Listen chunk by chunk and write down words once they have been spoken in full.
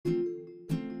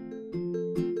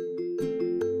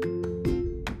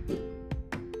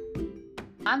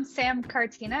I'm Sam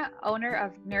Cartina, owner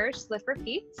of Nourish, Lift,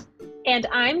 Repeat. And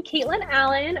I'm Caitlin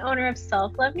Allen, owner of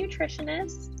Self Love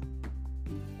Nutritionist.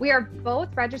 We are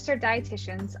both registered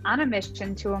dietitians on a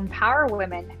mission to empower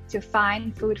women to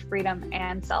find food freedom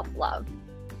and self-love.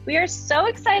 We are so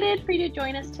excited for you to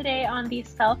join us today on the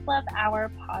Self Love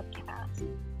Hour podcast.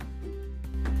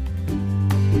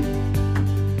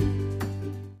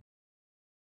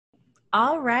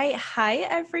 All right. Hi,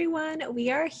 everyone.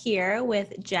 We are here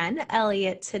with Jen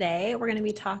Elliott today. We're going to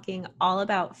be talking all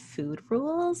about food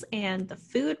rules and the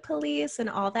food police and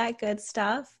all that good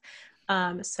stuff.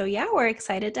 We're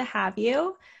excited to have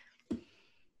you.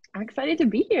 I'm excited to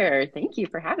be here. Thank you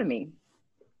for having me.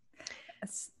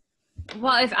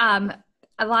 Well, if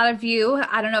a lot of you,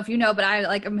 I don't know if you know, but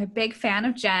I'm a big fan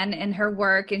of Jen and her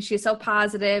work, and she's so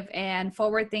positive and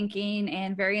forward thinking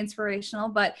and very inspirational.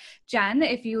 But Jen,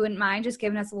 if you wouldn't mind just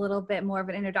giving us a little bit more of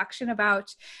an introduction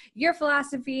about your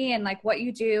philosophy and like what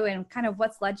you do and kind of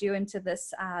what's led you into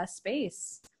this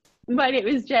space. My name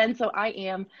is Jen. So I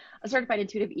am a certified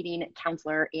intuitive eating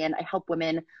counselor, and I help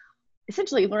women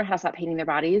essentially learn how to stop hating their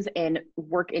bodies and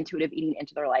work intuitive eating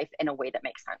into their life in a way that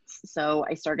makes sense. So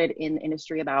I started in the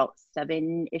industry about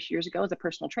 7-ish years ago as a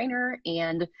personal trainer,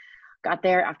 and got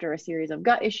there after a series of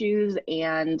gut issues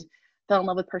and fell in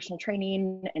love with personal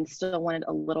training and still wanted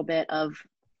a little bit of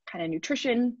kind of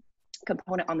nutrition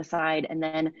component on the side. And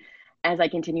then as I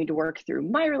continued to work through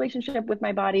my relationship with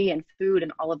my body and food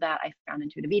and all of that, I found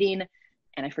intuitive eating.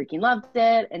 And I freaking loved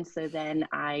it. And so then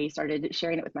I started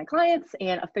sharing it with my clients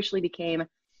and officially became a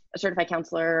certified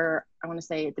counselor, I want to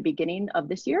say at the beginning of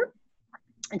this year.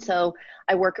 And so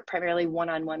I work primarily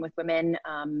one-on-one with women,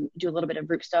 do a little bit of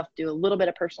group stuff, do a little bit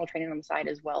of personal training on the side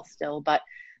as well still, but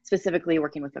specifically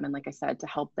working with women, like I said, to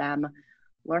help them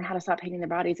learn how to stop hating their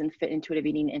bodies and fit intuitive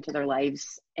eating into their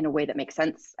lives in a way that makes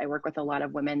sense. I work with a lot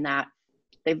of women that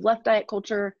they've left diet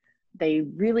culture. They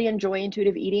really enjoy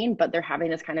intuitive eating, but they're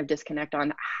having this kind of disconnect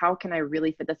on how can I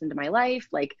really fit this into my life?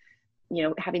 Like,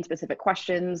 having specific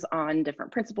questions on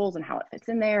different principles and how it fits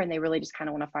in there. And they really just kind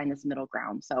of want to find this middle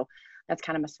ground. So that's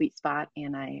kind of my sweet spot.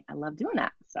 And I love doing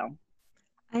that. So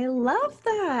I love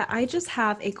that. I just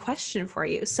have a question for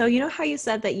you. So you know how you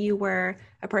said that you were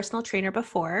a personal trainer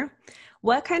before?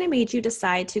 What kind of made you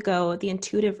decide to go the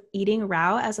intuitive eating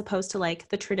route as opposed to like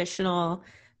the traditional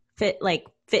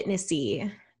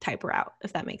fitnessy type route,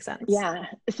 if that makes sense? Yeah,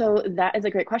 so that is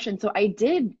a great question. So I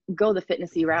did go the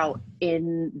fitnessy route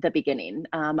in the beginning.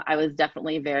 I was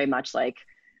definitely very much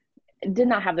did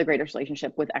not have the greatest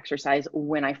relationship with exercise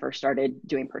when I first started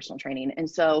doing personal training. And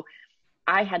so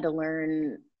I had to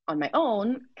learn on my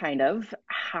own kind of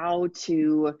how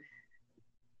to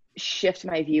shift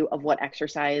my view of what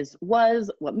exercise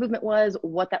was, what movement was,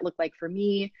 what that looked like for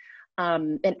me.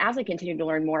 And as I continued to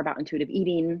learn more about intuitive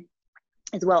eating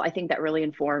as well, I think that really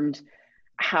informed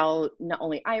how not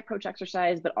only I approach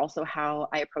exercise, but also how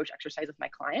I approach exercise with my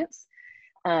clients.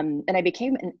 And I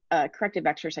became a corrective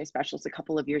exercise specialist a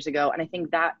couple of years ago. And I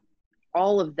think that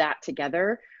all of that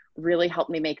together really helped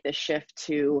me make this shift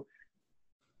to,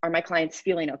 are my clients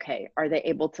feeling okay? Are they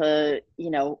able to,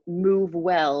 move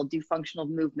well, do functional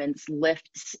movements,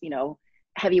 lift,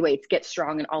 heavy weights, get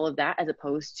strong and all of that, as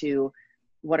opposed to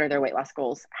what are their weight loss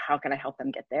goals? How can I help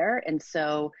them get there? And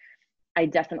so I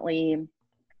definitely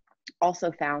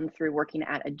also found through working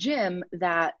at a gym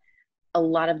that a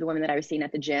lot of the women that I was seeing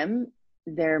at the gym,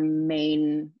 their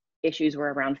main issues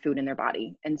were around food in their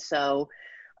body. And so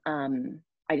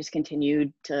I just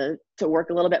continued to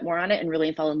work a little bit more on it and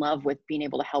really fell in love with being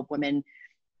able to help women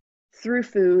through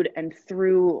food and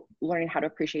through learning how to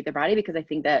appreciate their body, because I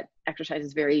think that exercise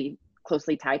is very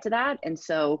closely tied to that. And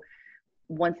so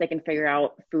once they can figure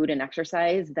out food and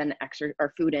exercise, then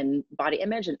food and body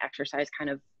image and exercise kind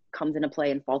of comes into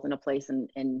play and falls into place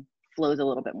and flows a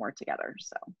little bit more together.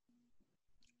 So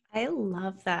I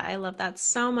love that. I love that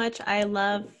so much. I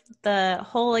love the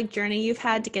whole journey you've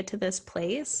had to get to this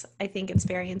place. I think it's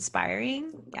very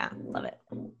inspiring. Yeah, love it.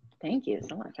 Thank you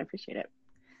so much. I appreciate it.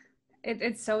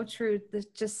 It's so true to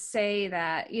just say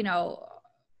that,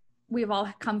 we've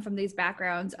all come from these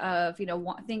backgrounds of,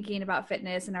 thinking about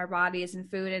fitness and our bodies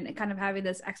and food and kind of having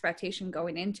this expectation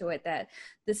going into it that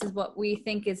this is what we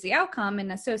think is the outcome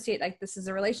and associate this is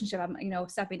a relationship I'm,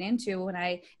 stepping into when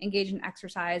I engage in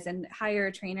exercise and hire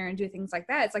a trainer and do things like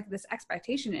that. It's like this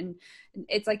expectation, and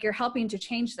it's like you're helping to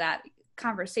change that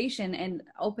conversation and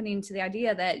opening to the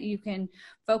idea that you can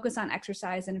focus on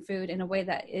exercise and food in a way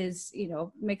that is,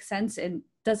 makes sense and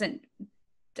doesn't,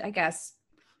 I guess,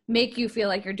 make you feel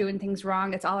like you're doing things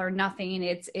wrong. It's all or nothing.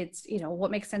 It's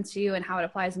what makes sense to you and how it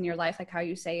applies in your life. Like how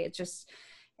you say,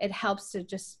 it helps to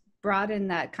just broaden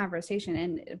that conversation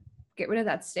and get rid of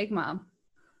that stigma.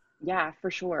 Yeah, for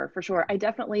sure. For sure. I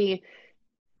definitely,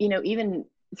 even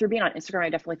through being on Instagram, I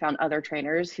definitely found other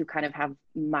trainers who kind of have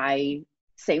my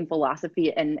same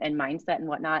philosophy and mindset and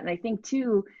whatnot. And I think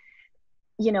too,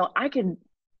 I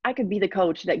could be the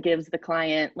coach that gives the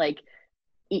client like,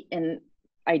 and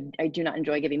I do not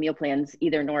enjoy giving meal plans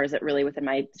either, nor is it really within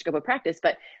my scope of practice,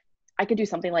 but I could do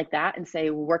something like that and say,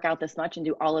 work out this much and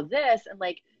do all of this. And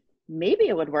like, maybe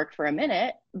it would work for a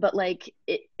minute, but like,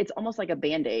 it's almost like a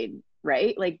Band-Aid,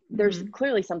 right? Like there's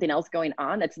clearly something else going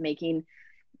on that's making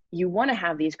you want to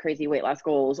have these crazy weight loss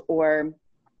goals, or,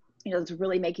 it's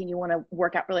really making you want to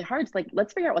work out really hard. It's like,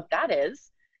 let's figure out what that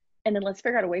is. And then let's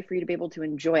figure out a way for you to be able to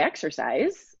enjoy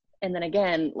exercise. And then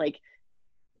again, like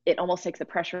it almost takes the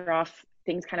pressure off.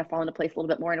 Things kind of fall into place a little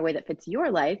bit more in a way that fits your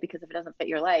life, because if it doesn't fit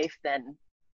your life, then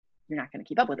you're not going to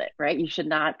keep up with it, right? You should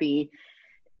not be,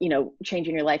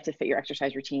 changing your life to fit your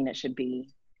exercise routine. It should be,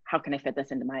 how can I fit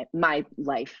this into my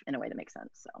life in a way that makes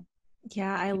sense? So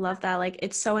Yeah, I love that. Like,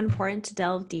 it's so important to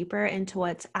delve deeper into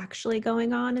what's actually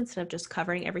going on instead of just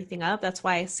covering everything up. That's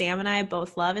why Sam and I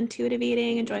both love intuitive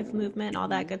eating and joyful movement and all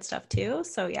that good stuff too.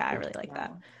 So yeah, I really like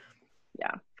that.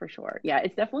 Yeah, for sure. Yeah,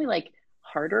 it's definitely like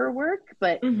harder work,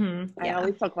 but I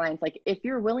always tell clients, like, if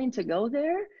you're willing to go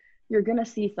there, you're going to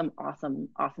see some awesome,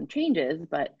 awesome changes,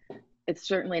 but it's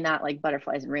certainly not like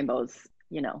butterflies and rainbows,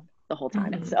 the whole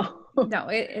time. So no,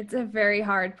 it's a very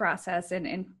hard process,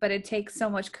 but it takes so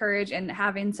much courage, and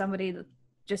having somebody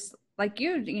just like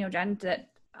you, Jen, to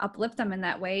uplift them in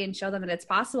that way and show them that it's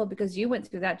possible because you went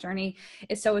through that journey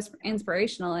is so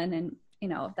inspirational. And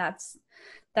that's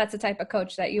the type of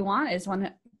coach that you want, is one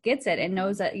that gets it and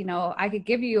knows that, I could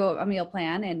give you a meal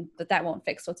plan but that won't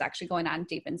fix what's actually going on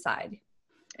deep inside.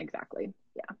 Exactly.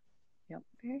 Yeah. Yep.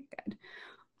 Very good.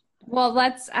 Well,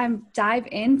 let's dive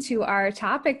into our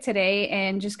topic today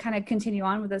and just kind of continue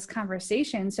on with this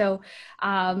conversation. So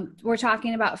we're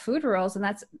talking about food rules, and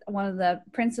that's one of the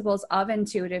principles of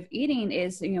intuitive eating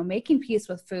is, making peace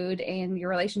with food and your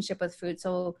relationship with food.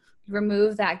 So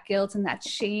remove that guilt and that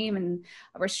shame and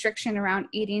restriction around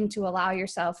eating to allow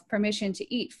yourself permission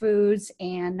to eat foods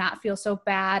and not feel so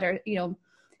bad, or,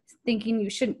 thinking you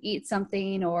shouldn't eat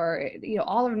something, or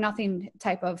all or nothing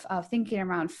type of thinking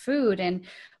around food. And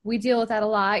we deal with that a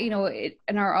lot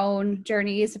in our own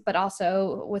journeys, but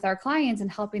also with our clients, and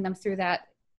helping them through that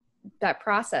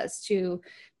process to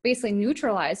basically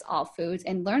neutralize all foods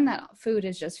and learn that food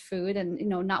is just food, and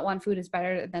not one food is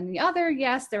better than the other.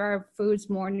 Yes, there are foods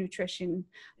more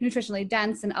nutritionally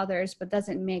dense than others, but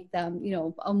doesn't make them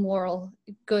a moral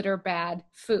good or bad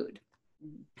food.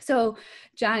 So,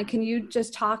 John, can you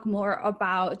just talk more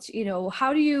about,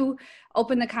 how do you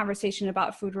open the conversation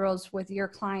about food rules with your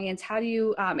clients? How do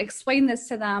you explain this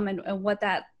to them, and what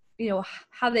that,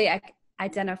 how they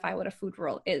identify what a food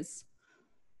rule is?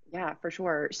 Yeah, for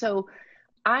sure. So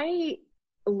I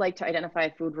like to identify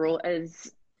a food rule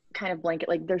as kind of blanket,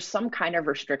 like there's some kind of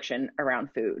restriction around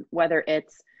food, whether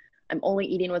it's I'm only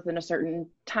eating within a certain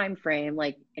time frame,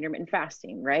 like intermittent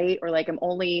fasting, right? Or like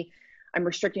I'm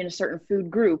restricting a certain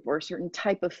food group or a certain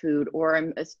type of food, or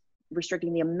I'm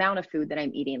restricting the amount of food that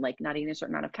I'm eating, like not eating a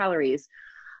certain amount of calories,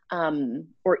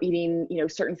 or eating,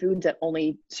 certain foods at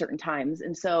only certain times.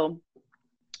 And so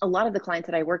a lot of the clients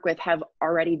that I work with have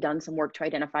already done some work to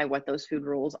identify what those food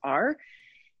rules are.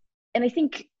 And I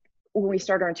think when we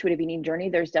start our intuitive eating journey,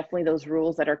 there's definitely those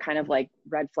rules that are kind of like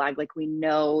red flag, like we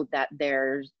know that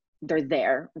they're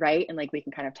there, right? And like we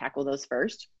can kind of tackle those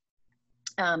first.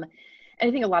 And I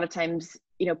think a lot of times,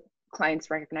 clients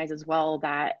recognize as well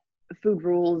that food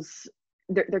rules,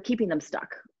 they're keeping them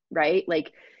stuck, right?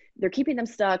 Like they're keeping them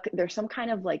stuck. There's some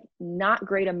kind of like not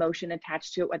great emotion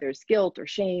attached to it, whether it's guilt or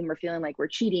shame or feeling like we're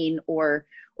cheating or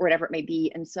whatever it may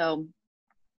be. And so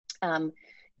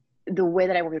the way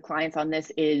that I work with clients on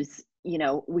this is,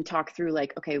 we talk through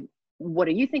like, okay, what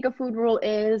do you think a food rule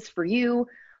is for you?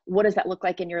 What does that look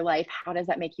like in your life? How does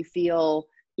that make you feel?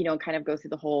 And kind of go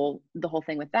through the whole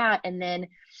thing with that. And then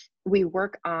we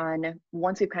work on,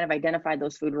 once we've kind of identified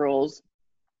those food rules,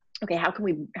 okay, how can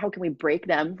we break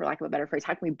them, for lack of a better phrase,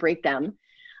 how can we break them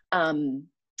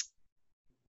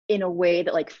in a way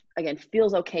that, like, again,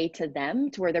 feels okay to them,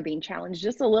 to where they're being challenged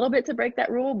just a little bit to break that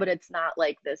rule, but it's not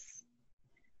like this,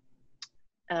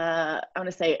 I want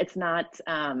to say it's not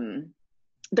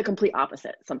the complete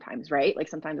opposite sometimes, right? Like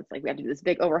sometimes it's like we have to do this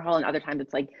big overhaul, and other times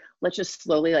it's like, let's just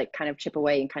slowly like kind of chip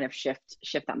away and kind of shift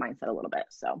that mindset a little bit.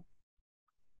 So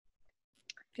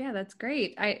Yeah, that's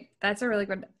great. That's a really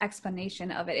good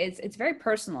explanation of it. It's very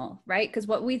personal, right? Because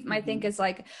what we might think is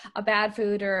like a bad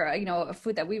food or a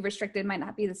food that we restricted might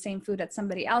not be the same food that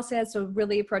somebody else has. So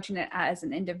really approaching it as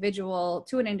an individual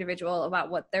to an individual about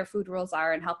what their food rules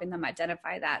are and helping them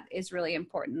identify that is really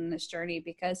important in this journey,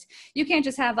 because you can't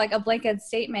just have like a blanket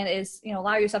statement is,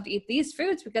 allow yourself to eat these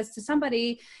foods, because to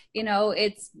somebody,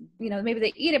 it's, maybe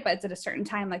they eat it, but it's at a certain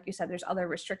time. Like you said, there's other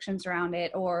restrictions around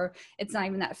it, or it's not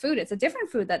even that food. It's a different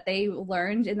food that they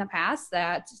learned in the past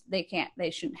that they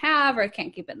shouldn't have, or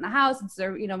can't keep it in the house. It's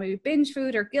their, maybe binge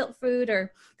food or guilt food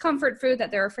or comfort food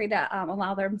that they're afraid to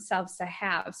allow themselves to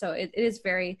have. So it is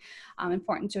very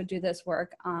important to do this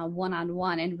work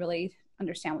one-on-one and really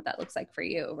understand what that looks like for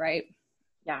you, right?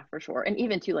 Yeah, for sure. And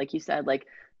even too, like you said, like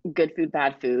good food,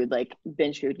 bad food, like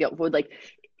binge food, guilt food, like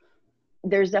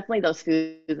there's definitely those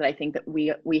foods that I think that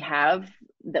we have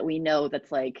that we know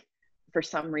that's like, for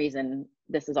some reason,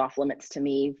 this is off limits to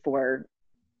me for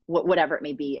whatever it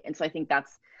may be. And so I think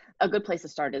that's a good place to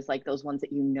start, is like those ones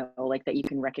that like that you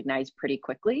can recognize pretty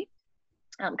quickly.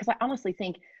 Because I honestly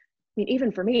think, I mean,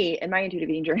 even for me in my intuitive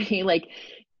eating journey, like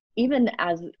even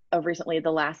as of recently,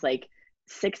 the last like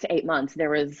 6 to 8 months,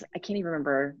 there was, I can't even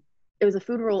remember, it was a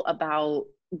food rule about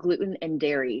gluten and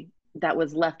dairy that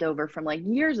was left over from like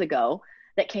years ago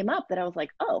that came up that I was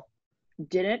like, oh,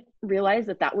 didn't realize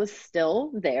that was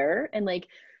still there, and like,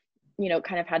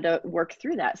 kind of had to work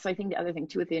through that. So I think the other thing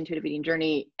too with the intuitive eating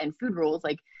journey and food rules,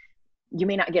 like you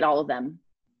may not get all of them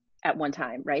at one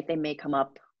time, right? They may come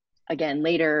up again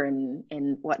later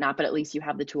and whatnot, but at least you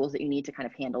have the tools that you need to kind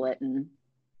of handle it and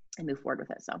move forward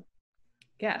with it. So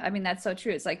yeah, I mean, that's so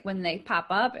true. It's like when they pop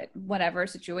up at whatever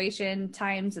situation,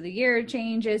 times of the year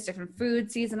changes, different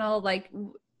food, seasonal, like,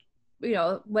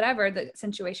 whatever the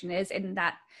situation is, and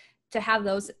that to have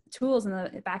those tools in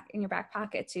your back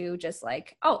pocket to just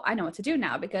like, oh, I know what to do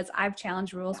now because I've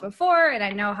challenged rules before and I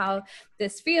know how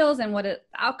this feels and what the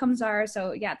outcomes are.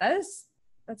 So yeah, that's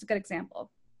a good example.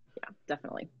 Yeah,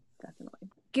 definitely.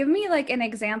 Give me like an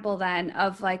example then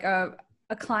of like a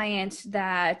client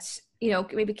that,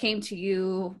 maybe came to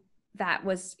you that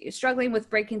was struggling with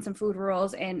breaking some food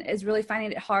rules and is really finding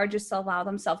it hard just to allow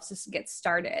themselves to get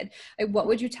started. Like, what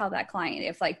would you tell that client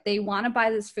if like they want to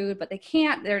buy this food, but they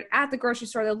can't, they're at the grocery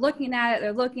store, they're looking at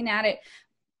it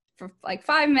for like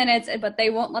 5 minutes, but they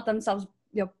won't let themselves,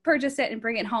 purchase it and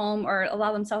bring it home or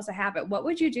allow themselves to have it. What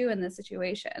would you do in this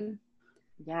situation?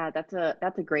 Yeah, that's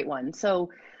a great one.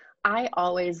 So I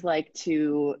always like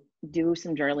to do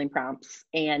some journaling prompts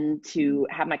and to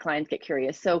have my clients get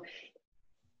curious. So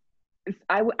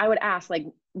I would ask, like,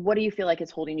 what do you feel like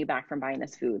is holding you back from buying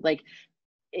this food? Like,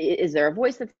 is there a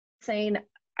voice that's saying,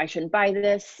 I shouldn't buy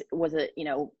this? Was it,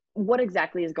 what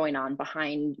exactly is going on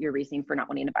behind your reasoning for not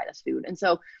wanting to buy this food? And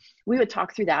so we would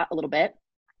talk through that a little bit.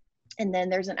 And then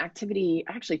there's an activity,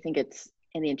 I actually think it's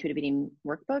in the intuitive eating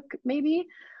workbook, maybe,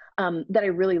 that I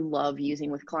really love using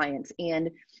with clients.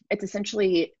 And it's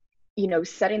essentially,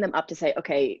 setting them up to say,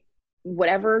 okay,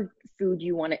 whatever food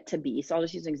you want it to be. So I'll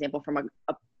just use an example from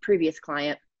a previous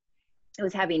client. It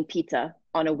was having pizza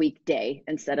on a weekday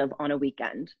instead of on a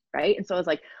weekend, right? And so I was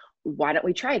like, why don't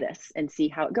we try this and see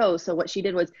how it goes? So what she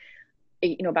did was,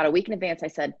 about a week in advance, I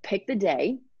said, pick the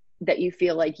day that you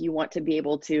feel like you want to be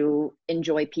able to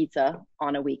enjoy pizza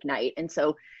on a weeknight. And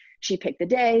so she picked the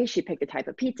day, she picked the type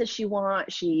of pizza she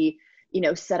wants. She,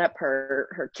 set up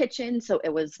her kitchen. So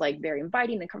it was like very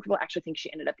inviting and comfortable. I actually think she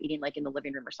ended up eating like in the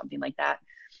living room or something like that.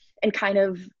 And kind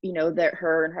of, that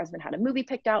her and her husband had a movie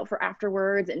picked out for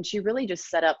afterwards. And she really just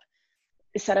set up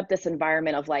this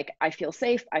environment of like, I feel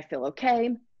safe, I feel okay.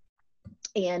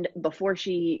 And before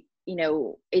she,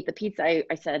 ate the pizza,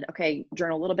 I said, okay,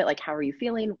 journal a little bit, like, how are you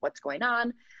feeling? What's going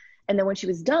on? And then when she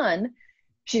was done,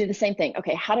 she did the same thing.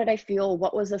 Okay, how did I feel?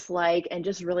 What was this like? And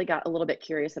just really got a little bit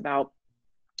curious about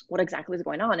what exactly was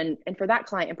going on. And for that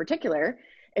client in particular,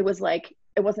 it was like,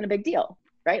 it wasn't a big deal,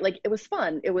 right? Like, it was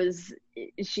fun.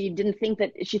 She didn't think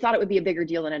that, she thought it would be a bigger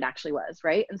deal than it actually was,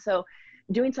 right? And so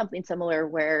doing something similar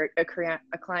where a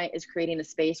client is creating a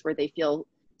space where they feel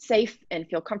safe and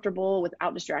feel comfortable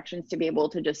without distractions to be able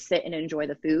to just sit and enjoy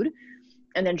the food,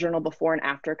 and then journal before and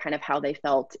after kind of how they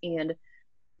felt. And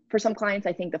for some clients,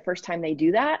 I think the first time they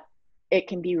do that, it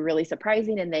can be really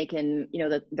surprising and they can,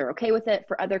 that they're okay with it.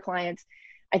 For other clients,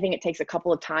 I think it takes a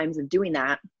couple of times of doing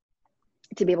that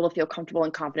to be able to feel comfortable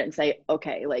and confident and say,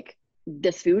 okay, like,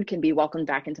 this food can be welcomed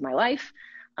back into my life.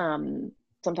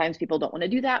 Sometimes people don't want to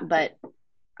do that, but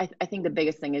I think the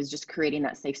biggest thing is just creating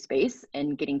that safe space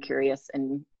and getting curious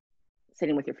and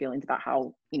sitting with your feelings about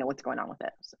how, what's going on with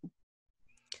it. So.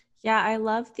 Yeah, I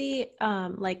love the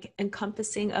like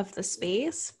encompassing of the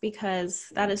space, because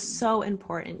that is so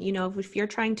important. You know, if you're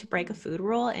trying to break a food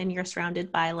rule and you're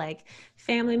surrounded by like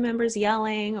family members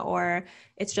yelling, or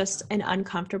it's just an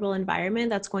uncomfortable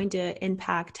environment, that's going to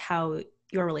impact how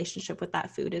your relationship with that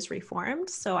food is reformed.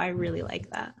 So I really like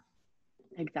that.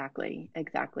 Exactly.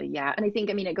 Exactly. Yeah. And I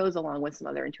think, I mean, it goes along with some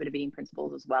other intuitive eating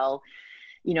principles as well,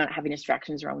 you know, not having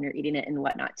distractions around when you're eating it and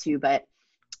whatnot too. But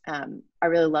I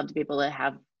really love to be able to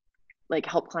have like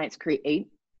help clients create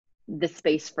the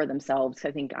space for themselves.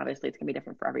 I think obviously it's gonna be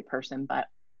different for every person, but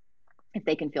if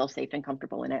they can feel safe and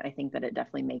comfortable in it, I think that it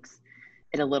definitely makes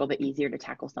it a little bit easier to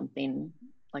tackle something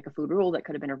like a food rule that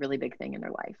could have been a really big thing in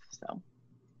their life. So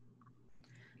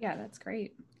Yeah, that's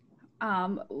great.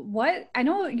 What I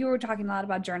know you were talking a lot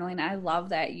about journaling. I love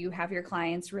that you have your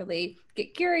clients really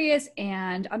get curious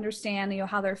and understand,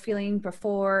 how they're feeling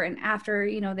before and after,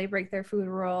 they break their food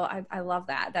rule. I love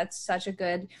that. That's such a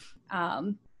good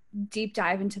deep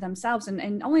dive into themselves,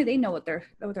 and only they know what their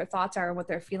thoughts are and what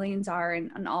their feelings are,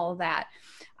 and all of that.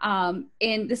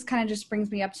 And this kind of just brings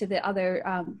me up to the other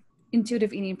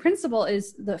intuitive eating principle,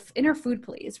 is the inner food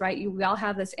police, right? We all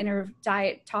have this inner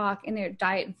diet talk, inner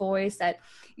diet voice that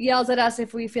yells at us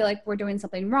if we feel like we're doing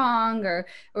something wrong, or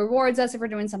rewards us if we're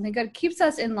doing something good, keeps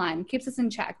us in line, keeps us in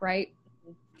check, right?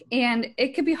 And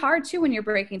it could be hard too when you're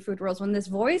breaking food rules, when this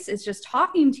voice is just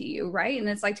talking to you, right? And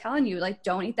it's like telling you, like,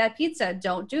 don't eat that pizza,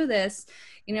 don't do this,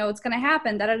 it's going to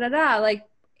happen, da da da da. Like,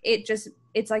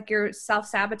 it's like your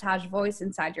self-sabotage voice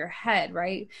inside your head,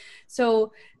 right?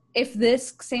 So if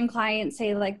this same client,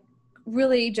 say, like,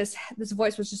 really just this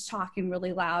voice was just talking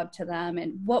really loud to them,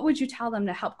 and what would you tell them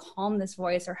to help calm this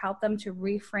voice or help them to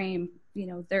reframe,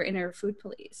 their inner food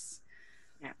police?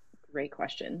 yeah, great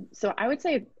question. So I would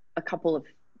say a couple of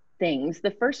things.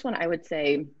 The first one I would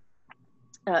say,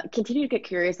 continue to get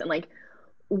curious and like,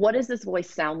 what does this voice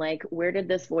sound like? Where did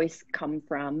this voice come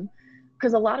from?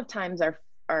 Because a lot of times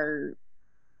our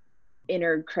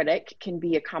inner critic can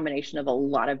be a combination of a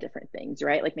lot of different things,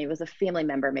 right? Like maybe it was a family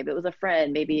member, maybe it was a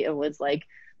friend, maybe it was like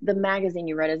the magazine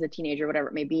you read as a teenager, whatever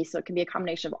it may be. So it can be a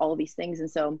combination of all of these things. And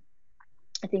so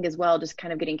I think as well, just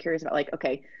kind of getting curious about like,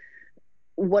 okay,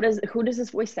 who does this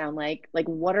voice sound like? Like,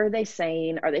 what are they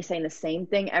saying? Are they saying the same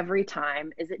thing every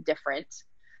time? Is it different?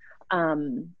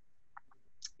 And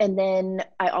then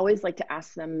I always like to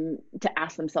ask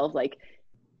themselves, like,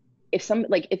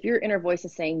 if your inner voice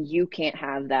is saying you can't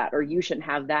have that or you shouldn't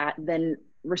have that, then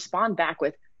respond back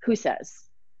with who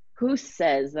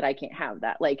says that I can't have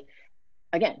that? Like,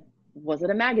 again, was it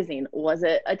a magazine? Was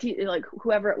it like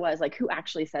whoever it was, like who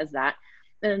actually says that?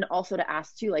 And then also to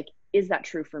ask too, like, is that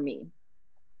true for me?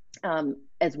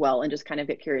 As well, and just kind of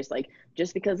get curious, like,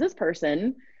 just because this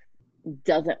person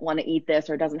doesn't want to eat this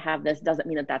or doesn't have this doesn't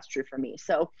mean that that's true for me.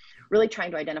 So really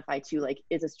trying to identify too, like,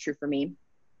 is this true for me?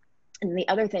 And the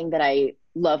other thing that I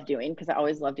love doing, because I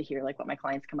always love to hear like what my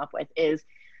clients come up with, is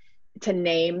to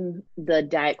name the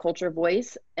diet culture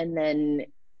voice and then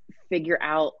figure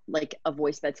out like a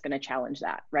voice that's going to challenge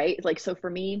that, right? Like, so for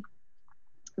me,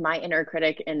 my inner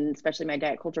critic, and especially my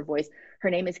diet culture voice, her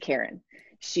name is Karen.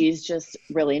 She's just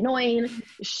really annoying.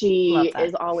 She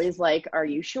is always like, are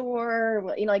you sure?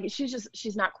 Well, like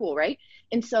she's not cool, right?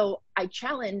 And so I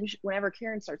challenge, whenever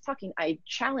Karen starts talking, I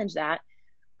challenge that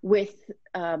with,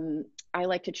 I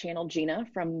like to channel Gina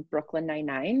from Brooklyn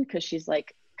Nine-Nine, because she's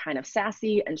like kind of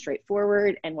sassy and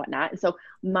straightforward and whatnot. And so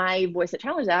my voice that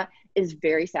challenges that is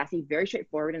very sassy, very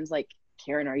straightforward, and is like,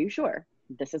 Karen, are you sure?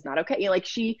 This is not okay. Like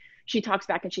she talks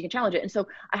back and she can challenge it. And so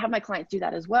I have my clients do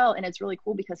that as well. And it's really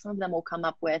cool because some of them will come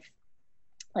up with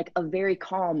like a very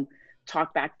calm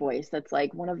talk back voice. That's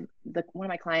like one of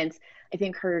my clients, I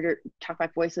think her talk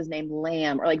back voice was named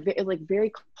Lamb, or like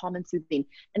very calm and soothing.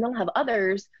 And they'll have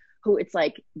others who it's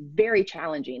like very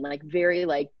challenging, like very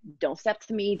like, don't step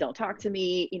to me, don't talk to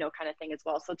me, kind of thing as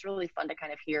well. So it's really fun to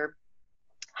kind of hear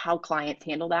how clients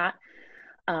handle that.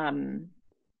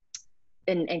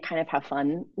 And kind of have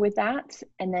fun with that.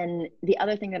 And then the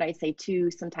other thing that I say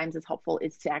too, sometimes is helpful,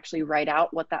 is to actually write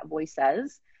out what that voice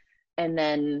says and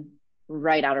then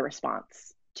write out a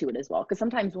response to it as well. Because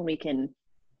sometimes when we can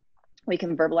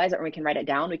verbalize it or we can write it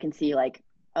down, we can see like,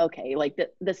 okay, like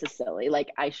this is silly. Like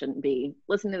I shouldn't be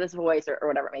listening to this voice or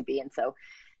whatever it may be. And so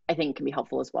I think it can be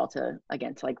helpful as well to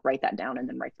like write that down and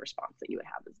then write the response that you would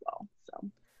have as well. So.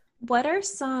 What are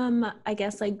some, I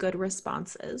guess, like good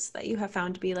responses that you have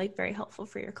found to be like very helpful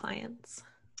for your clients?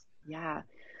 Yeah.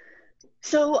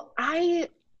 So I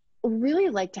really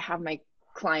like to have my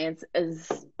clients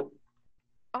as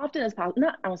often as possible,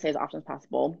 I won't say as often as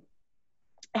possible,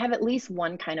 have at least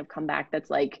one kind of comeback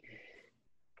that's like,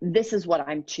 this is what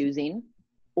I'm choosing.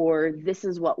 or this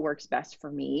is what works best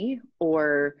for me,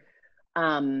 or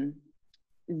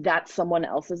that's someone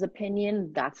else's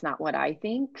opinion. That's not what I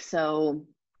think. So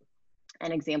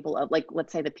an example of, like,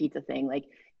 let's say the pizza thing, like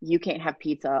you can't have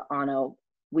pizza on a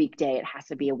weekday. It has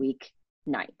to be a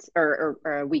weeknight or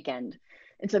a weekend.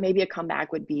 And so maybe a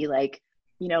comeback would be like,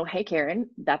 you know, hey, Karen,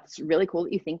 that's really cool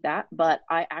that you think that, but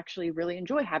I actually really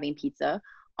enjoy having pizza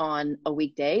on a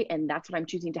weekday, and that's what I'm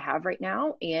choosing to have right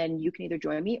now. And you can either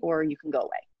join me or you can go away.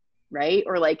 Right.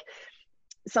 Or like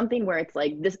something where it's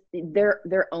like this,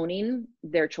 they're owning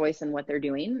their choice and what they're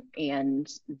doing. And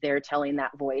they're telling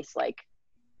that voice, like,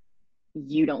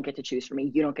 you don't get to choose for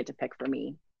me. You don't get to pick for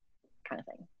me, kind of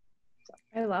thing. So.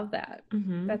 I love that.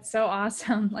 That's so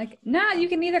awesome. Like, nah, you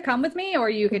can either come with me or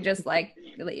you can just like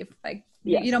leave. Like,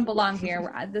 yes. You don't belong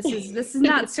here. This is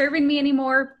not serving me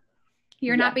anymore.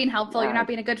 You're not being helpful. You're not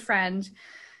being a good friend.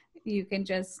 You can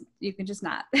just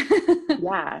not.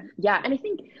 Yeah. And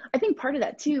I think part of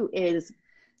that too is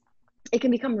it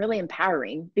can become really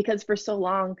empowering, because for so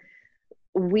long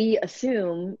we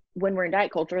assume when we're in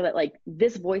diet culture that like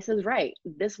this voice is right.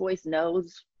 This voice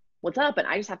knows what's up and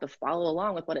I just have to follow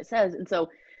along with what it says. And so,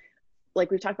 like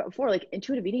we've talked about before, like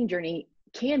intuitive eating journey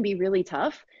can be really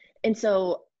tough. And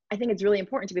so I think it's really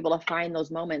important to be able to find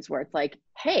those moments where it's like,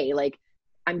 hey, like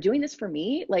I'm doing this for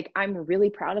me. Like I'm really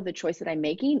proud of the choice that I'm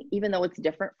making, even though it's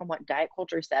different from what diet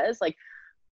culture says. Like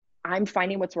I'm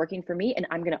finding what's working for me and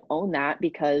I'm going to own that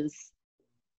because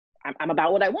I'm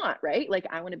about what I want, right? Like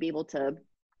I want to be able to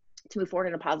move forward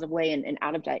in a positive way and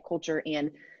out of diet culture.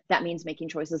 And that means making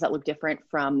choices that look different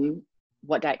from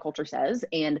what diet culture says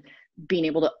and being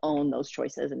able to own those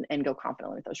choices and go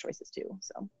confidently with those choices too.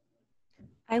 So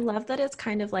I love that it's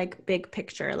kind of like big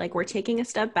picture. Like we're taking a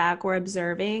step back, we're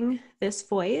observing this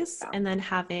voice and then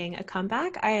having a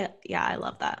comeback. I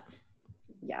love that.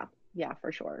 Yeah,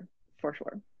 for sure.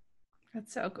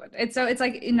 That's so good. It's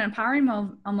like an empowering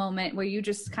a moment where you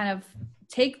just kind of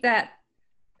take that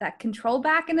control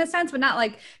back in a sense, but not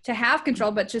like to have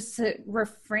control, but just to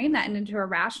reframe that into a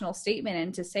rational statement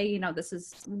and to say, you know, this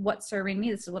is what's serving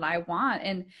me. This is what I want.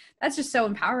 And that's just so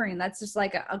empowering. That's just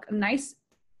like a nice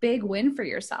big win for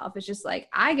yourself. It's just like,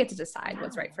 I get to decide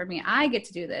what's right for me. I get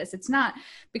to do this. It's not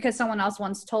because someone else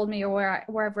once told me or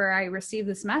wherever I received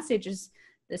this message is,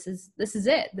 this is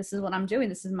it. This is what I'm doing.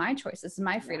 This is my choice. This is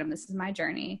my freedom. This is my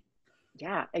journey.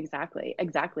 Yeah, exactly.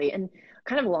 And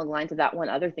kind of along the lines of that, one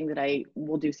other thing that I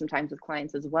will do sometimes with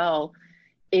clients as well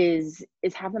is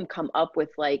have them come up with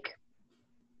like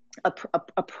a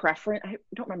preference. I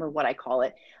don't remember what I call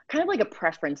it, kind of like a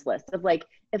preference list of like,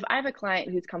 if I have a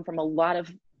client who's come from a lot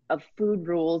of food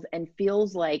rules and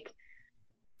feels like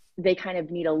they kind of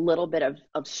need a little bit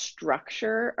of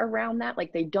structure around that.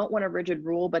 Like they don't want a rigid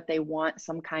rule, but they want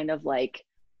some kind of like,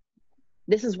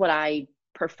 this is what I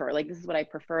prefer. Like, this is what I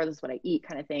prefer. This is what I eat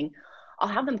kind of thing. I'll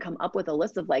have them come up with a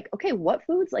list of like, okay, what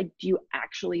foods like do you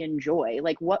actually enjoy?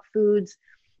 Like what foods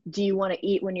do you want to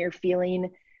eat when you're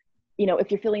feeling, you know,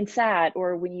 if you're feeling sad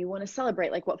or when you want to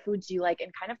celebrate, like what foods do you like?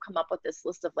 And kind of come up with this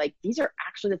list of like, these are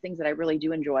actually the things that I really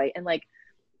do enjoy. And like,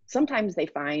 sometimes they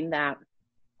find that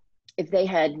if they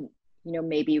had, you know,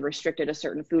 maybe restricted a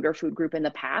certain food or food group in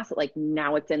the past, like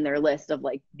now it's in their list of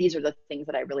like, these are the things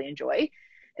that I really enjoy.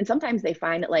 And sometimes they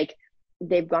find that like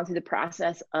they've gone through the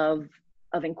process of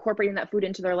incorporating that food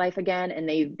into their life again, and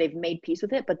they've made peace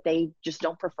with it, but they just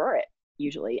don't prefer it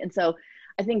usually. And so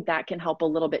I think that can help a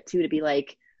little bit too, to be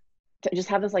like, to just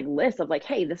have this like list of like,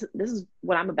 hey, this is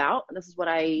what I'm about. And this is what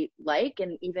I like.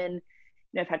 And even, you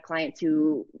know, I've had clients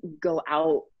who go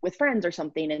out with friends or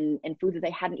something and food that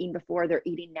they hadn't eaten before, they're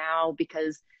eating now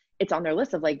because it's on their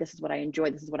list of like, this is what I enjoy.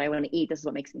 This is what I want to eat. This is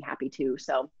what makes me happy too.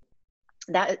 So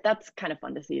that's kind of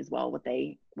fun to see as well, what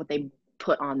they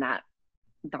put on that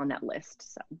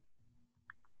list. So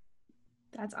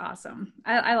that's awesome.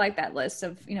 I like that list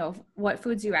of, you know, what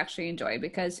foods you actually enjoy,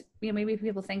 because, you know, maybe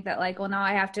people think that like, well, now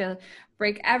I have to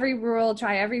break every rule,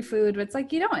 try every food. But it's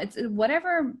like, you know, it's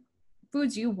whatever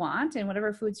foods you want and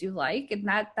whatever foods you like. And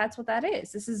that's what that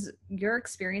is. This is your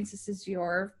experience. This is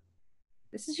your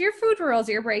food rules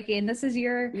you're breaking. This is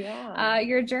your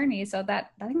journey. So I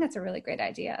think that's a really great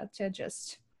idea to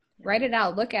just write it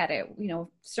out, look at it, you know,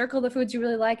 circle the foods you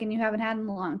really like and you haven't had in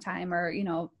a long time. Or, you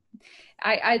know,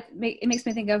 it makes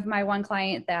me think of my one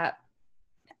client that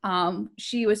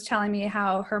she was telling me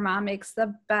how her mom makes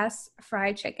the best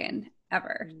fried chicken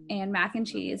ever and mac and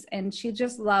cheese, and she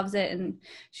just loves it. And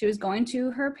she was going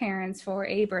to her parents for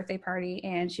a birthday party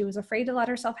and she was afraid to let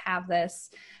herself have this,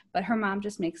 but her mom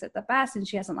just makes it the best and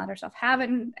she hasn't let herself have it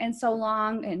in so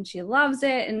long and she loves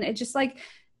it. And it just like,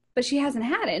 but she hasn't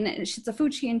had it, and it's a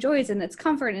food she enjoys, and it's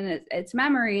comfort, and it's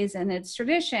memories, and it's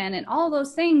tradition, and all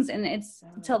those things. And it's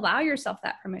to allow yourself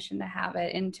that permission to have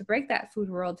it, and to break that food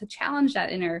world, to challenge that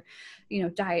inner,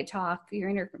 diet talk, your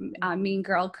inner mean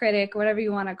girl critic, whatever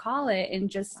you want to call it, and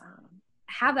just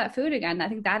have that food again. I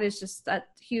think that is just that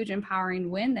huge empowering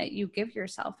win that you give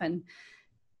yourself, and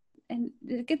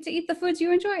get to eat the foods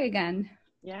you enjoy again.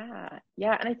 Yeah.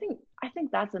 And I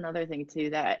think that's another thing too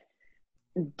that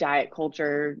diet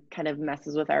culture kind of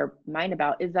messes with our mind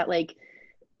about, is that like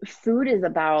food is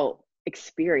about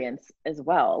experience as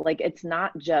well. Like it's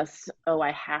not just, oh,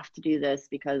 I have to do this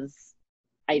because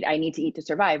I need to eat to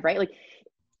survive, right? Like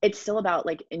it's still about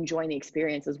like enjoying the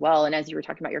experience as well. And as you were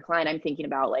talking about your client, I'm thinking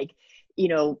about like,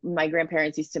 my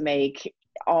grandparents used to make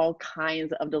all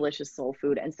kinds of delicious soul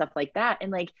food and stuff like that.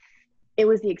 And like, it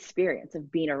was the experience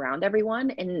of being around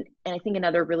everyone. And I think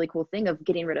another really cool thing of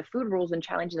getting rid of food rules and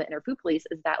challenging the inner food police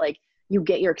is that like you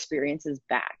get your experiences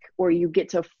back, or you get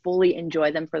to fully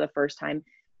enjoy them for the first time,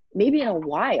 maybe in a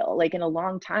while, like in a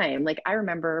long time. Like I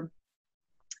remember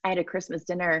I had a Christmas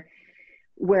dinner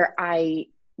where I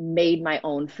made my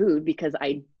own food because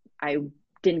I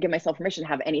didn't give myself permission to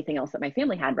have anything else that my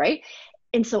family had, right?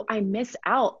 And so I missed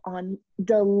out on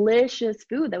delicious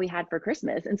food that we had for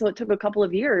Christmas. And so it took a couple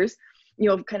of years,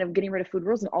 kind of getting rid of food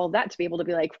rules and all of that to be able to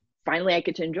be like, finally, I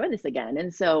get to enjoy this again.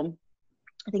 And so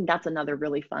I think that's another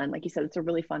really fun, like you said, it's a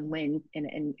really fun win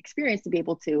and experience to be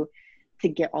able to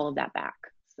get all of that back.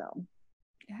 So,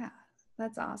 yeah,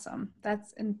 that's awesome.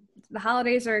 And the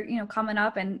holidays are, coming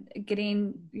up, and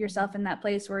getting yourself in that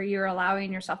place where you're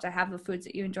allowing yourself to have the foods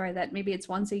that you enjoy, that maybe it's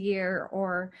once a year,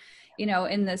 or,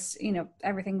 in this,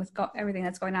 everything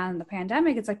that's going on in the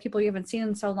pandemic, it's like people you haven't seen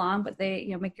in so long, but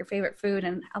they, make your favorite food,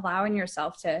 and allowing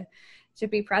yourself to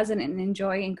be present and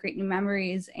enjoy and create new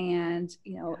memories and,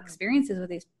 experiences with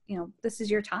these, this is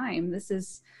your time.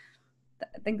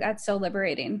 I think that's so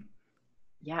liberating.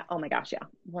 Yeah. Oh my gosh. Yeah.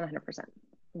 100%.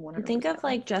 100%. Think of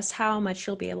like just how much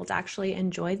you'll be able to actually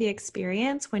enjoy the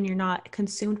experience when you're not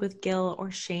consumed with guilt or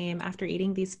shame after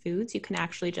eating these foods. You can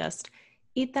actually just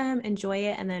eat them, enjoy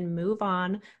it, and then move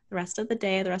on the rest of the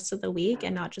day, the rest of the week,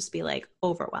 and not just be like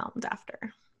overwhelmed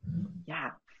after.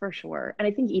 Yeah, for sure. And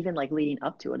I think even like leading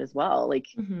up to it as well, like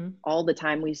all the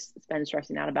time we spend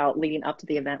stressing out about leading up to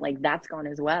the event, like that's gone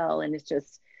as well. And it's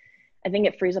just, I think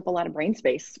it frees up a lot of brain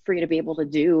space for you to be able to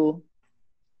do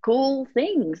cool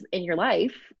things in your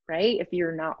life, right? If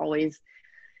you're not always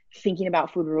thinking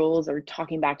about food rules or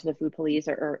talking back to the food police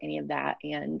or any of that.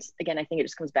 And again, I think it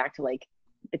just comes back to like,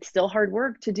 it's still hard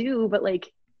work to do, but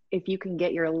like, if you can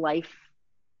get your life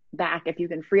back, if you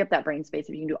can free up that brain space,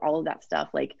 if you can do all of that stuff,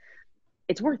 like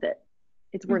it's worth it.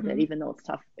 It's worth it, even though it's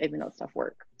tough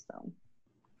work. So.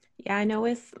 Yeah, I know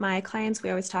with my clients,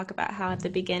 we always talk about how at the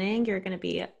beginning, you're going to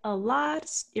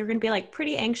be like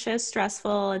pretty anxious,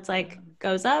 stressful. It's like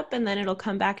goes up and then it'll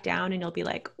come back down, and you'll be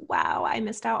like, wow, I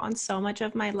missed out on so much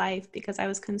of my life because I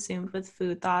was consumed with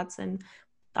food thoughts and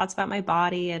thoughts about my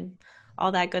body and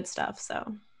all that good stuff.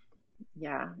 So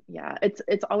yeah.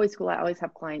 It's always cool. I always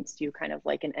have clients do kind of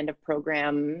like an end of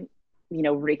program,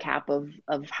 recap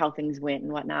of how things went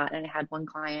and whatnot. And I had one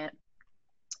client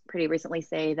pretty recently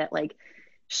say that like,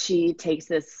 she takes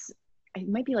this, it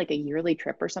might be like a yearly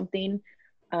trip or something,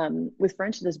 with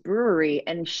friends to this brewery.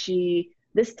 And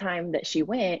this time that she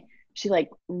went, she like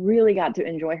really got to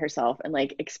enjoy herself and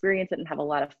like experience it and have a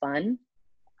lot of fun.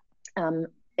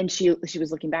 And she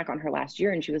was looking back on her last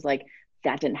year, and she was like,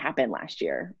 that didn't happen last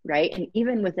year. Right. And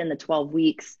even within the 12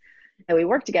 weeks that we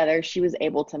worked together, she was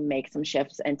able to make some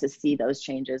shifts and to see those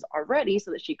changes already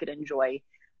so that she could enjoy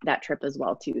that trip as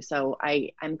well too. So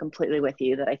I'm completely with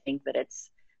you that I think that it's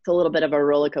a little bit of a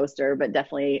roller coaster, but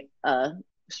definitely a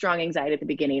strong anxiety at the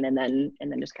beginning, and then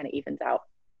just kind of evens out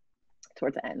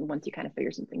towards the end once you kind of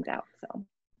figure some things out. So.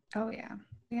 Oh yeah.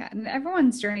 Yeah. And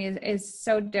everyone's journey is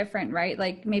so different, right?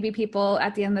 Like maybe people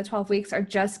at the end of the 12 weeks are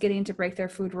just getting to break their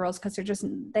food rules because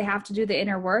they have to do the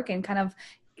inner work and kind of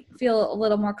feel a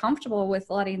little more comfortable with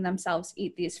letting themselves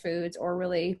eat these foods, or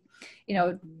really,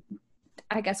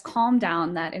 I guess, calm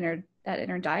down that inner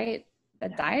diet,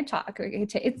 diet talk.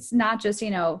 It's not just,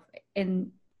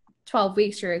 in 12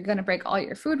 weeks, you're going to break all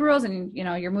your food rules and,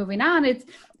 you're moving on.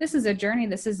 This is a journey.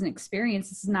 This is an experience.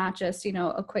 This is not just,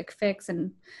 a quick fix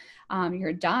and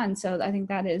you're done. So I think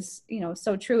that is,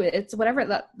 so true. It's whatever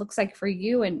that looks like for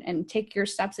you, and take your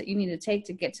steps that you need to take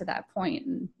to get to that point.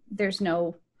 And there's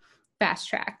no fast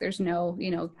track. There's no,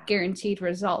 guaranteed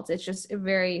results. It's just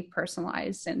very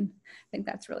personalized. And I think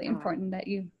that's really important that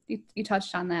you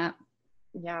touched on that.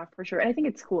 Yeah, for sure. And I think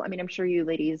it's cool. I mean, I'm sure you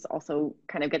ladies also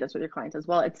kind of get this with your clients as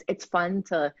well. It's fun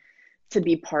to to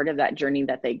be part of that journey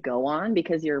that they go on,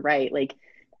 because you're right. Like,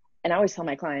 and I always tell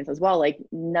my clients as well, like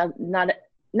not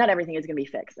everything is going to be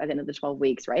fixed at the end of the 12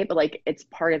 weeks. Right. But like, it's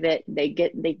part of it. They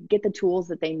get the tools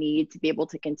that they need to be able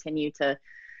to continue to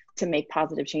make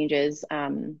positive changes,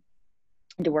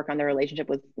 to work on their relationship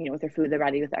with, with their food, their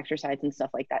body, with exercise and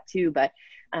stuff like that too. But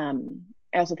I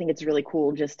also think it's really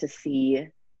cool just to see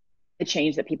the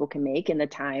change that people can make in the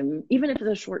time, even if it's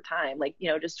a short time, like,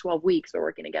 just 12 weeks we're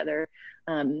working together,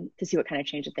 to see what kind of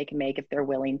change that they can make if they're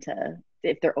willing to,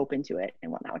 if they're open to it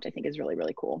and whatnot, which I think is really,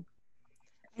 really cool.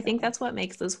 I think that's what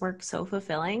makes this work so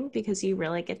fulfilling, because you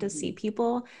really get to see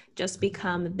people just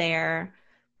become their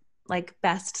like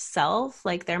best self,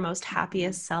 like their most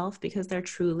happiest self, because they're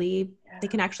truly, they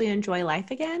can actually enjoy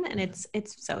life again. And it's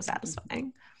so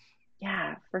satisfying.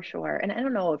 Yeah, for sure. And I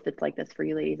don't know if it's like this for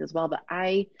you ladies as well, but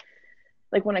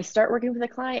like when I start working with a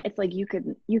client, it's like you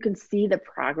can see the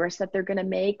progress that they're going to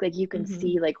make. Like you can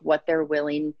see like what they're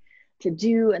willing to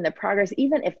do and the progress,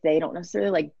 even if they don't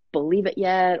necessarily like believe it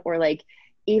yet, or like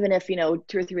even if 2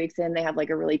 or 3 weeks in they have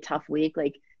like a really tough week.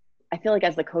 Like I feel like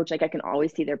as the coach, like I can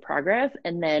always see their progress,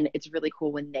 and then it's really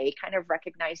cool when they kind of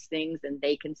recognize things and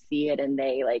they can see it and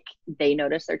they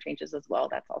notice their changes as well.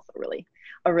 That's also really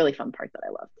a really fun part that I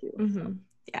love too. So.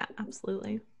 Yeah,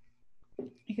 absolutely.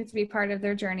 You get to be part of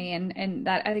their journey, and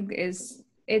that I think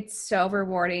it's so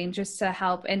rewarding just to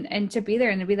help and to be there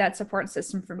and to be that support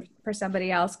system for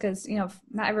somebody else, because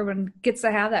not everyone gets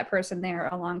to have that person there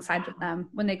alongside with them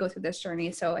when they go through this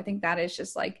journey. So I think that is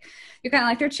just like, you're kind of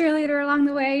like their cheerleader along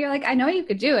the way. You're like, I know you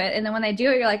could do it, and then when they do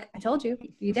it, you're like, I told you,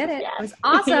 you did it. Yes. It was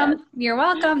awesome. Yes. You're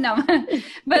welcome. No,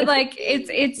 but like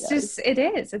it's yes. just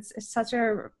it's such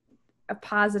a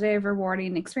positive,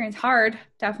 rewarding experience. Hard,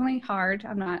 definitely hard.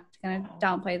 I'm not gonna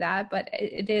downplay that, but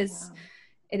it is. Wow.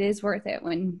 It is worth it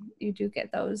when you do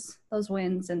get those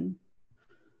wins. And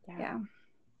yeah.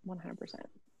 100%.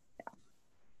 Yeah.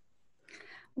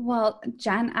 Well,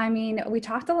 Jen, I mean, we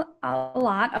talked a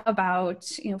lot about,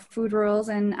 food rules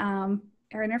and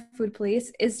our inner food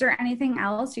police. Is there anything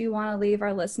else you want to leave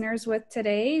our listeners with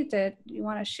today that you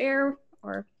want to share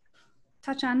or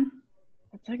touch on?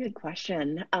 That's a good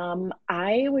question.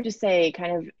 I would just say,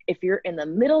 kind of, if you're in the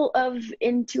middle of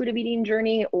intuitive eating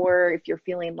journey, or if you're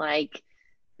feeling like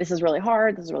this is really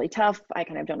hard, this is really tough, I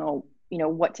kind of don't know,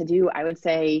 what to do, I would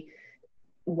say,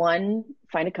 one,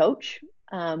 find a coach.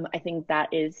 I think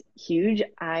that is huge.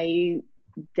 I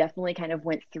definitely kind of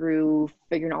went through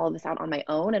figuring all of this out on my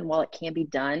own. And while it can be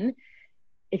done,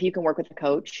 if you can work with a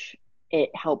coach,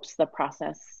 it helps the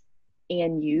process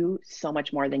and you so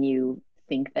much more than you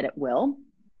think that it will.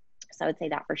 So I would say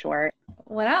that for sure.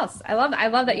 What else? I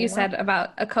love that you said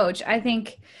about a coach. I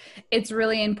think it's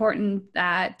really important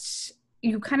that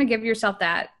you kind of give yourself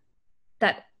that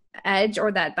edge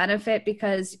or that benefit,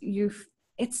 because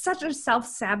it's such a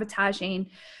self-sabotaging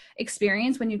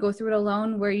experience when you go through it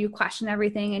alone, where you question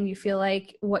everything and you feel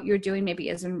like what you're doing maybe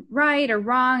isn't right or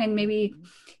wrong. And maybe,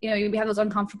 you have those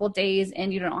uncomfortable days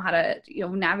and you don't know how to,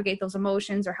 navigate those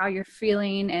emotions or how you're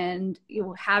feeling, and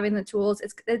having the tools.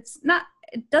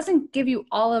 It doesn't give you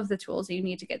all of the tools that you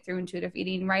need to get through intuitive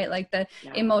eating, right? Like the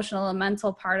emotional and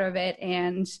mental part of it.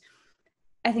 And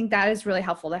I think that is really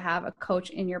helpful to have a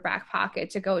coach in your back pocket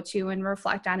to go to and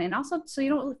reflect on. And also, so you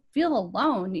don't feel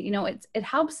alone. It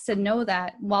helps to know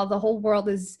that while the whole world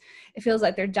it feels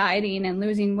like they're dieting and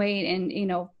losing weight,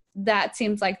 and, that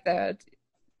seems like the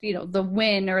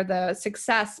win or the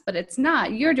success, but it's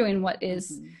not. You're doing what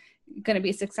is going to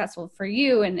be successful for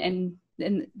you and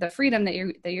the freedom that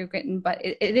you're getting. But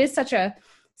it is such a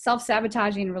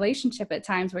self-sabotaging relationship at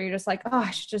times, where you're just like, oh,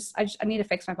 I need to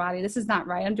fix my body. This is not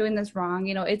right. I'm doing this wrong.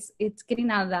 It's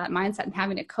getting out of that mindset, and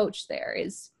having a coach there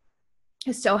is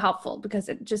so helpful, because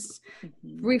it just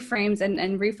reframes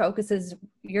and refocuses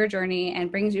your journey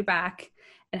and brings you back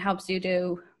and helps you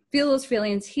to feel those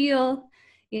feelings, heal,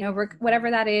 whatever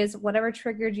that is, whatever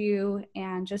triggered you,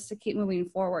 and just to keep moving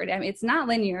forward. I mean, it's not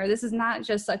linear. This is not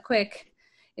just a quick,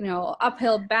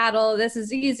 uphill battle. This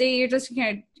is easy. You're just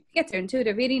going to get to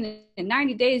intuitive eating in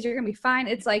 90 days. You're going to be fine.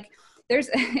 It's like,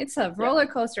 it's a roller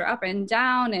coaster up and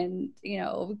down, and,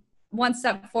 one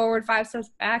step forward, 5 steps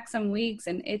back some weeks.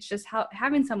 And it's just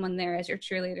having someone there as your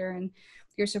cheerleader and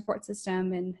your support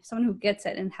system, and someone who gets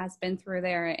it and has been through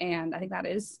there. And I think that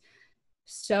is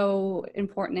so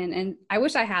important. And I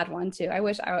wish I had one too. I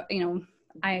wish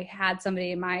I had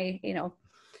somebody in my,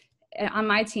 on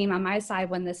my team, on my side,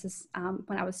 when this is,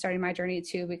 when I was starting my journey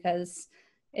too, because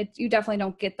you definitely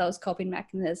don't get those coping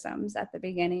mechanisms at the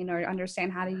beginning, or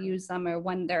understand how to use them, or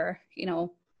when they're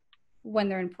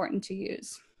important to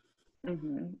use.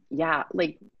 Yeah.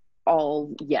 Like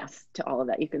all yes to all of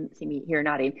that. You can see me here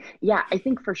nodding. Yeah, I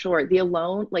think for sure the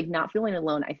alone, like not feeling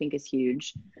alone, I think is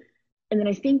huge. And then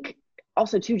I think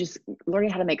also too, just learning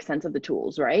how to make sense of the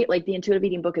tools, right? Like the intuitive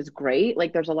eating book is great.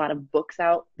 Like there's a lot of books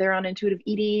out there on intuitive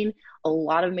eating, a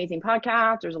lot of amazing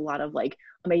podcasts. There's a lot of like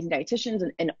amazing dietitians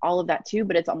and all of that too.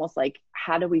 But it's almost like,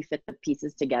 how do we fit the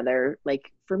pieces together?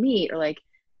 Like for me, or like,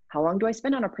 how long do I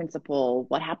spend on a principle?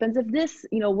 What happens if this,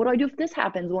 what do I do if this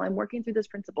happens while I'm working through this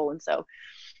principle? And so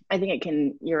I think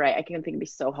you're right. I can think it'd be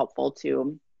so helpful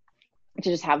to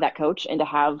just have that coach and to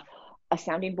have a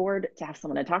sounding board, to have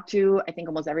someone to talk to. I think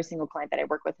almost every single client that I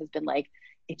work with has been like,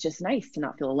 it's just nice to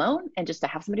not feel alone and just to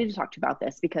have somebody to talk to about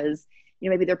this, because,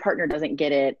 maybe their partner doesn't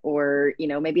get it, or,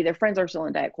 maybe their friends are still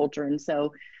in diet culture. And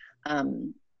so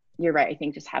you're right. I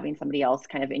think just having somebody else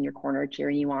kind of in your corner,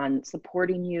 cheering you on,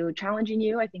 supporting you, challenging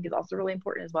you, I think is also really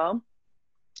important as well.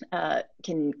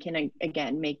 Can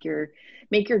again, make your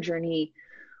journey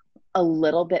a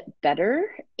little bit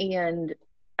better. And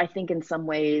I think in some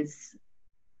ways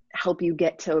help you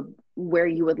get to where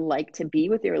you would like to be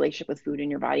with your relationship with food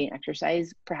and your body and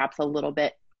exercise, perhaps a little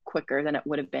bit quicker than it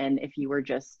would have been if you were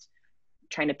just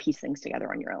trying to piece things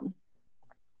together on your own.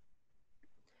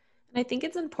 And I think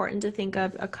it's important to think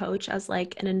of a coach as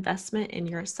like an investment in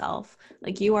yourself.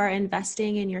 Like you are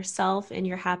investing in yourself, in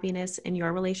your happiness, in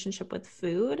your relationship with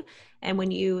food. And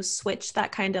when you switch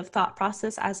that kind of thought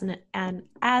process as an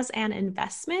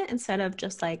investment, instead of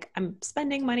just like, I'm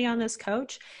spending money on this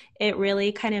coach, it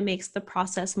really kind of makes the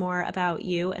process more about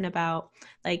you and about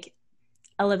like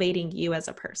elevating you as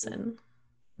a person.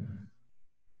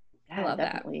 Yeah, I love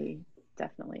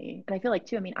definitely. And I feel like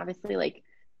too, obviously like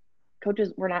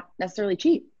coaches, we're not necessarily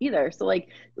cheap either. So like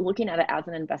looking at it as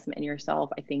an investment in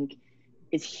yourself, I think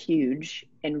is huge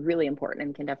and really important,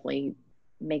 and can definitely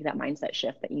make that mindset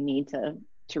shift that you need to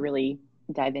really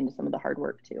dive into some of the hard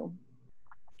work too.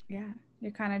 Yeah.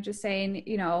 You're kind of just saying,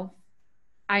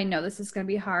 I know this is going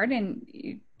to be hard, and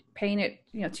you paying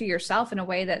it, to yourself in a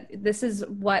way that this is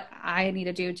what I need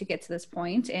to do to get to this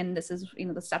point. And this is,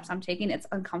 the steps I'm taking. It's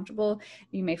uncomfortable.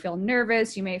 You may feel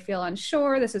nervous. You may feel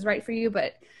unsure this is right for you,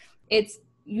 but it's,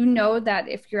 that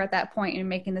if you're at that point and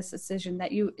making this decision,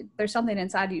 that there's something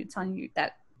inside you telling you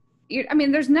that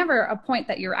there's never a point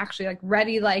that you're actually like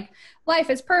ready, like life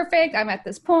is perfect, I'm at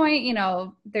this point,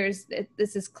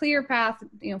 this is clear path,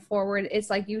 forward. It's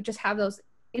like you just have those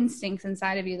instincts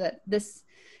inside of you that this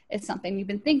is something you've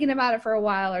been thinking about it for a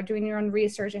while, or doing your own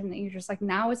research, and you're just like,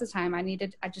 now is the time. I need to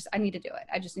do it.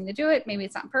 I just need to do it. Maybe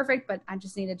it's not perfect, but I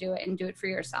just need to do it, and do it for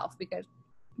yourself, because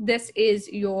this is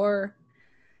your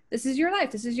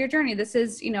life. This is your journey. This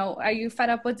is, are you fed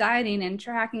up with dieting and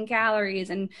tracking calories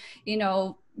and,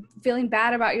 feeling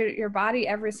bad about your body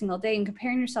every single day and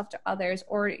comparing yourself to others?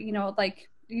 Or,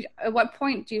 at what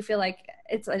point do you feel like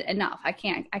it's enough? I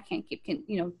can't keep,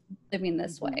 living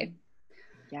this way.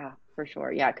 Yeah, for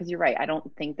sure. Yeah. Cause you're right. I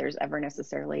don't think there's ever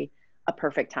necessarily a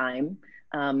perfect time.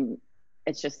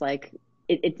 It's just like,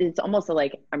 it's almost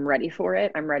like I'm ready for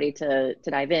it. I'm ready to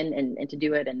dive in and to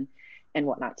do it and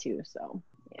whatnot too. So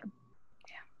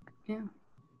yeah.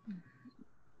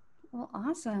 Well,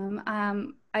 awesome.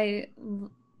 I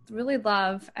really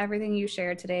love everything you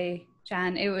shared today,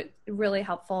 Jen. It was really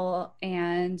helpful,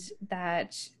 and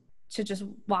that to just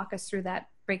walk us through that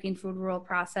breaking food rule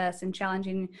process and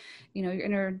challenging, your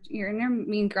inner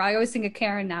mean girl. I always think of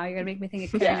Karen now. You're gonna make me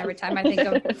think of Karen every time I think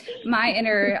of my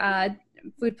inner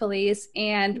food police.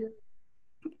 And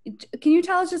can you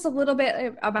tell us just a little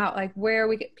bit about like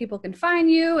where people can find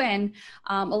you, and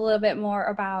a little bit more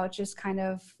about just kind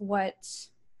of what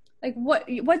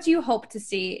do you hope to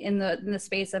see in the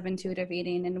space of intuitive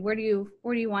eating, and where do you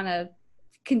want to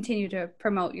continue to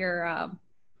promote your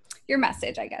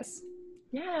message, I guess?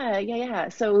 Yeah.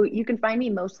 So you can find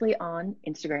me mostly on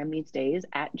Instagram these days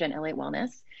at Jen Elliott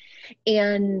Wellness.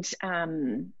 And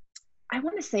I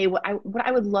want to say what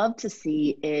I would love to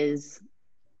see is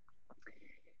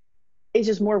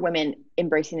just more women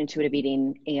embracing intuitive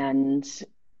eating and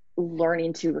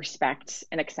learning to respect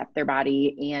and accept their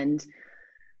body and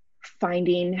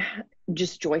finding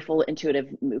just joyful intuitive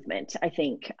movement. I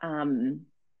think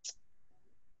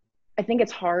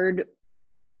it's hard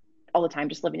all the time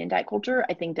just living in diet culture.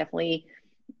 I think definitely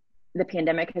the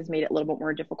pandemic has made it a little bit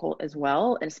more difficult as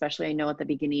well. And especially I know at the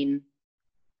beginning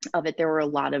of it, there were a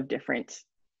lot of different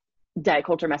diet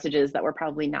culture messages that were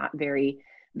probably not very,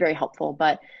 very helpful.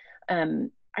 But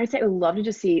I'd say I would love to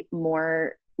just see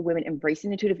more women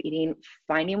embracing intuitive eating,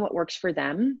 finding what works for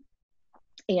them,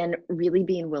 and really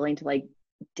being willing to like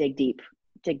dig deep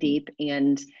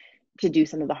and to do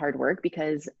some of the hard work,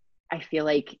 because I feel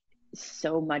like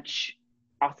so much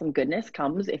awesome goodness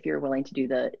comes if you're willing to do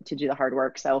the hard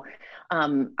work. So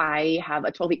I have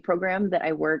a 12-week program that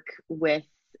I work with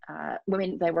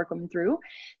women through,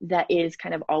 that is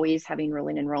kind of always having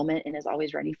rolling enrollment and is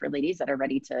always ready for ladies that are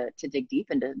ready to dig deep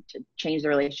and to change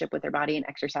their relationship with their body and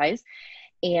exercise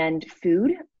and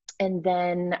food. And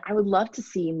then I would love to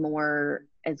see more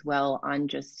as well on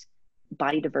just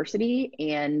body diversity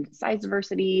and size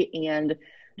diversity, and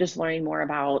just learning more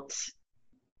about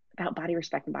body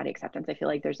respect and body acceptance. I feel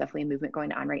like there's definitely a movement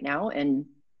going on right now, and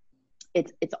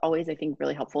it's always, I think,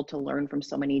 really helpful to learn from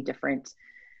a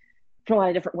lot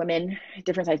of different women,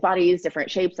 different size bodies, different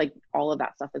shapes, like all of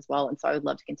that stuff as well. And so I would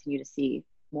love to continue to see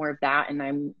more of that, and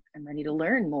I'm ready to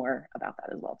learn more about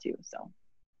that as well too. So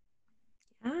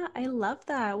yeah, I love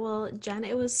that. Well, Jen,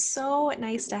 it was so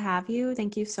nice to have you.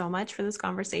 Thank you so much for this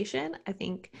conversation. I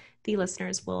think the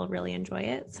listeners will really enjoy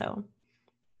it. So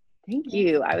thank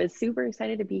you. I was super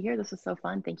excited to be here. This was so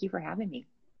fun. Thank you for having me.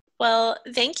 Well,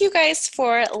 thank you guys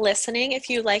for listening. If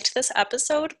you liked this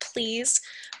episode, please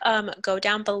go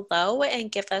down below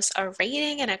and give us a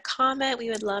rating and a comment. We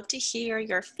would love to hear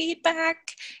your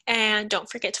feedback. And don't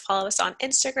forget to follow us on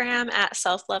Instagram at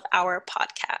Self Love Hour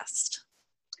Podcast.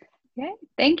 Okay.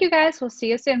 Thank you guys. We'll see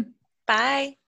you soon. Bye.